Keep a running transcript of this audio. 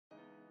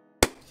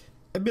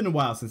It's been a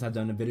while since I've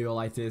done a video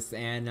like this,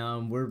 and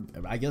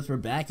I guess we're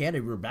back at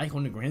it. We're back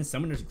on the Grand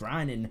Summoners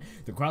grind, and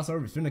the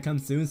crossover is gonna come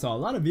soon. So a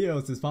lot of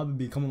videos is probably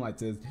be coming like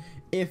this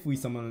if we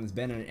summon on this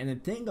banner. And the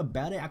thing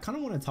about it, I kind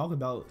of want to talk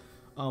about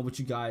with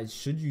you guys.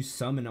 Should you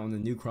summon on the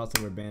new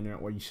crossover banner,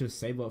 or you should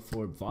save up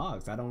for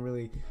vlogs? I don't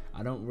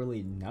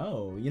really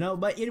know, you know.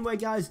 But anyway,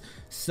 guys,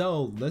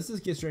 so let's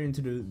just get straight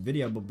into the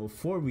video. But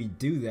before we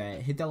do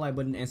that, hit that like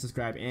button and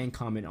subscribe and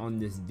comment on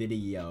this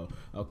video.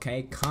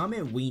 Okay,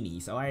 comment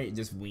weenies. All right,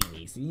 just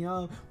weenies. You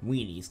know,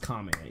 weenies.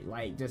 Comment,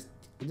 like just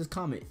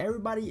comment.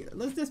 Everybody,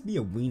 let's just be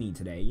a weenie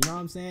today. You know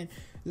what I'm saying?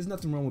 There's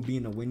nothing wrong with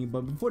being a weenie.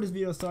 But before this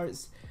video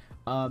starts,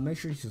 make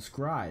sure you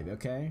subscribe.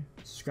 Okay,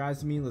 subscribe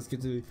to me. Let's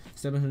get to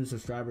 700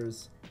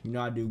 subscribers. You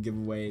know I do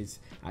giveaways.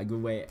 I give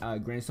away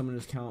Grand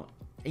Summoners count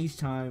each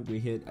time we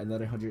hit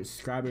another 100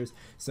 subscribers.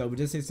 So we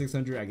just hit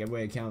 600. I give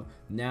away an account.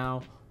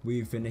 Now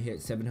we're finna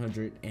hit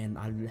 700, and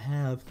I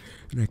have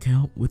an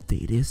account with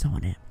thetis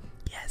on it.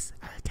 Yes,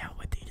 an account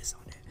with thetis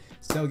on it.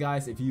 So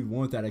guys, if you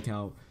want that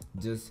account,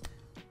 just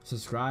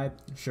subscribe,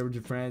 share with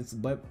your friends.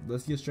 But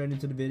let's get straight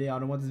into the video. I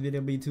don't want this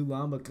video to be too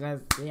long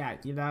because, yeah,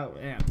 you know,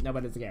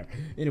 nobody's scared.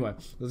 Anyway,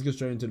 let's get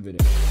straight into the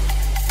video.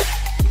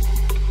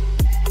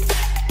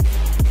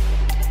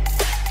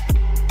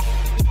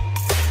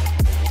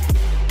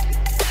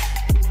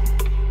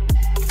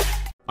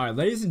 Alright,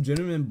 ladies and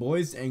gentlemen,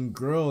 boys and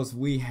girls,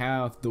 we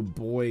have the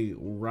boy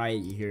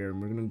right here.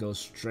 We're gonna go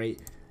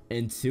straight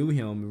into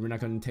him. We're not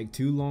gonna take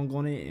too long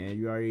on it, and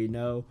you already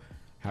know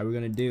how we're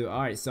gonna do.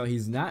 Alright, so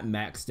he's not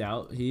maxed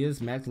out. He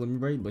is maxed limit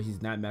break, but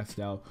he's not maxed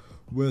out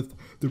with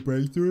the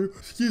breakthrough.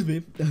 Excuse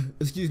me.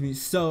 Excuse me.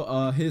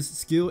 So his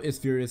skill is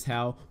Furious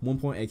Howl.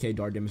 1.8k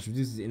dart damage,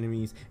 reduces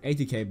enemies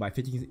 80k by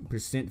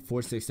 15%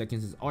 for 6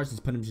 seconds. His arts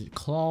is Punishment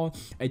Claw.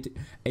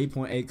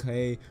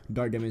 8.8k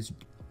dart damage.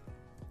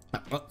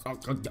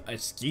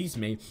 Excuse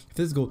me.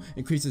 Physical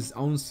increases his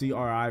own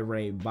CRI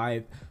rate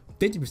by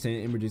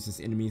 50% and reduces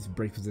enemies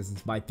break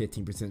resistance by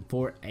 15%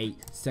 for 8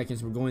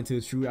 seconds. We're going to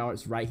the true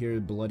arts right here.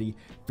 Bloody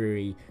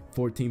Fury.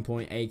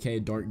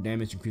 14.8k dark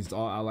damage, increases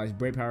all allies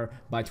break power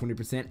by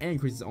 20% and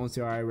increases own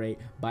CRI rate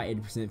by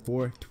 80%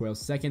 for 12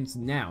 seconds.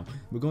 Now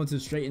we're going to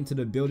straight into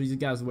the abilities. You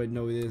guys already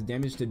know what it is.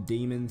 Damage to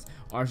demons.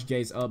 Arch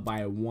gaze up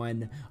by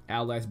 1.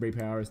 Allies break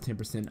power is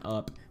 10%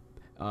 up.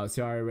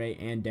 CRI rate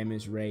and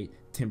damage rate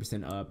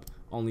 10% up.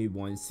 Only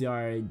 1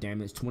 CRI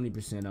damage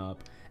 20%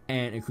 up,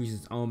 and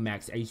increases own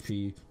max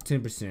HP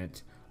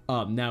 10%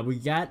 up. Now we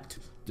got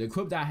the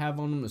equip that I have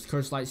on him is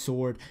Curse Light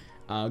Sword.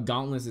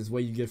 Gauntlets is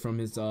what you get from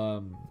his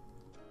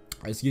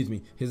excuse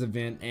me, his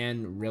event,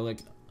 and Relic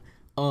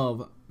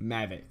of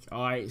Mavic.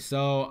 Alright,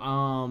 so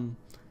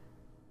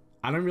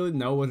I don't really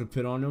know what to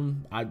put on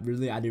him. I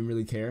didn't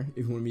really care,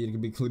 if you want me to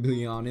be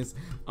completely honest.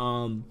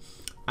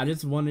 I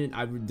just wanted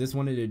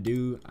to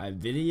do a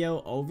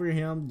video over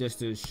him just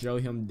to show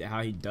him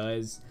how he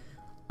does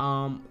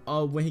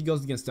when he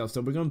goes against stuff.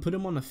 So we're gonna put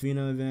him on the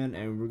Fina event,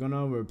 and we're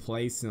gonna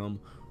replace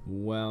him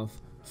with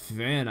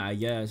Finn, I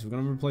guess. We're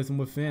gonna replace him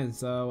with Finn.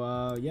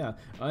 So yeah,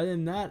 other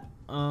than that,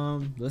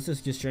 let's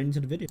just get straight into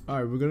the video. All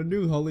right, we're gonna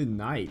do Holy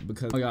Knight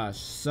because, oh my gosh,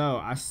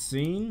 so I've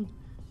seen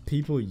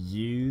people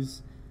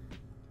use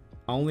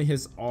only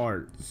his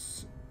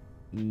arts,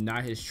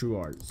 not his true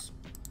arts.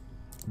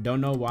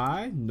 Don't know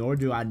why, nor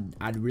do I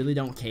really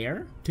don't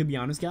care, to be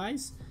honest,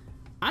 guys.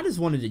 I just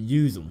wanted to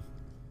use him.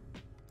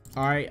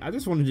 Alright, I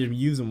just wanted to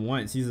use him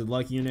once. He's a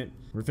luck unit.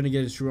 We're finna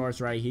get his true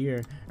arts right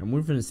here, and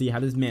we're finna see how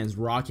this man's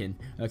rocking,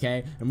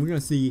 okay? And we're gonna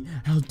see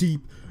how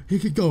deep he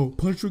could go.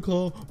 Punch through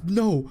claw,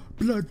 no,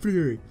 blood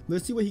fury.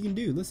 Let's see what he can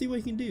do. Let's see what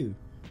he can do.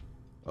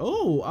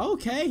 Oh,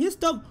 okay, his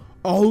stuff.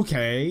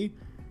 Okay,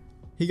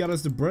 he got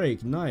us to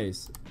break.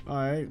 Nice.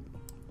 Alright,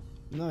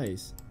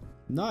 nice,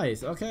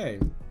 okay.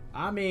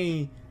 I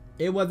mean,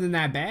 it wasn't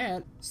that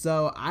bad.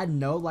 So I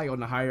know, like, on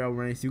the higher up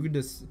ranks, you can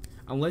just,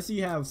 unless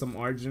you have some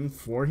Argent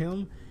for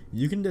him,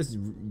 you can just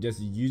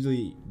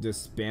usually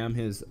just spam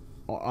his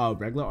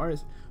regular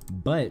arts.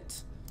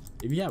 But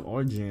if you have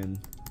Argent,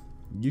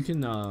 you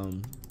can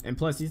and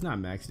plus he's not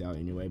maxed out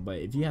anyway. But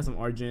if you have some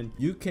Argent,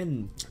 you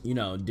can, you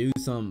know, do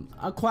some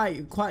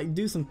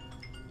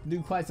do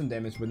quite some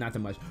damage, but not that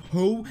much.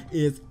 Who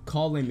is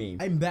calling me?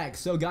 I'm back.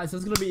 So guys,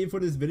 that's gonna be it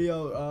for this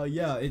video.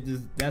 Yeah,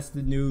 that's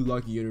the new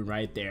lucky unit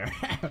right there.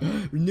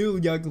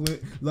 New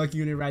lucky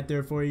unit right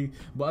there for you.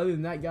 But other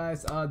than that,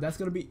 guys, that's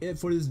gonna be it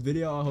for this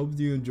video. I hope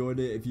you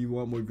enjoyed it. If you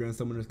want more Grand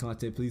Summoners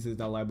content, please hit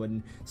that like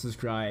button,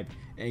 subscribe,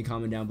 and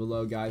comment down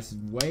below, guys.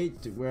 Wait,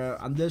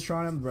 I'm just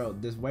trying to, bro,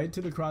 just wait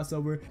till the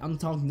crossover. I'm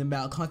talking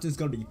about content's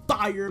gonna be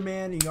fire,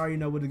 man. You already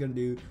know what it's gonna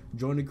do.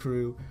 Join the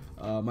crew.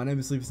 My name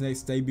is Sleepy Snake.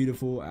 Stay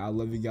beautiful. I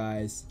love you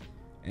guys,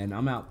 and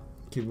I'm out.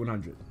 Keep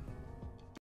 100.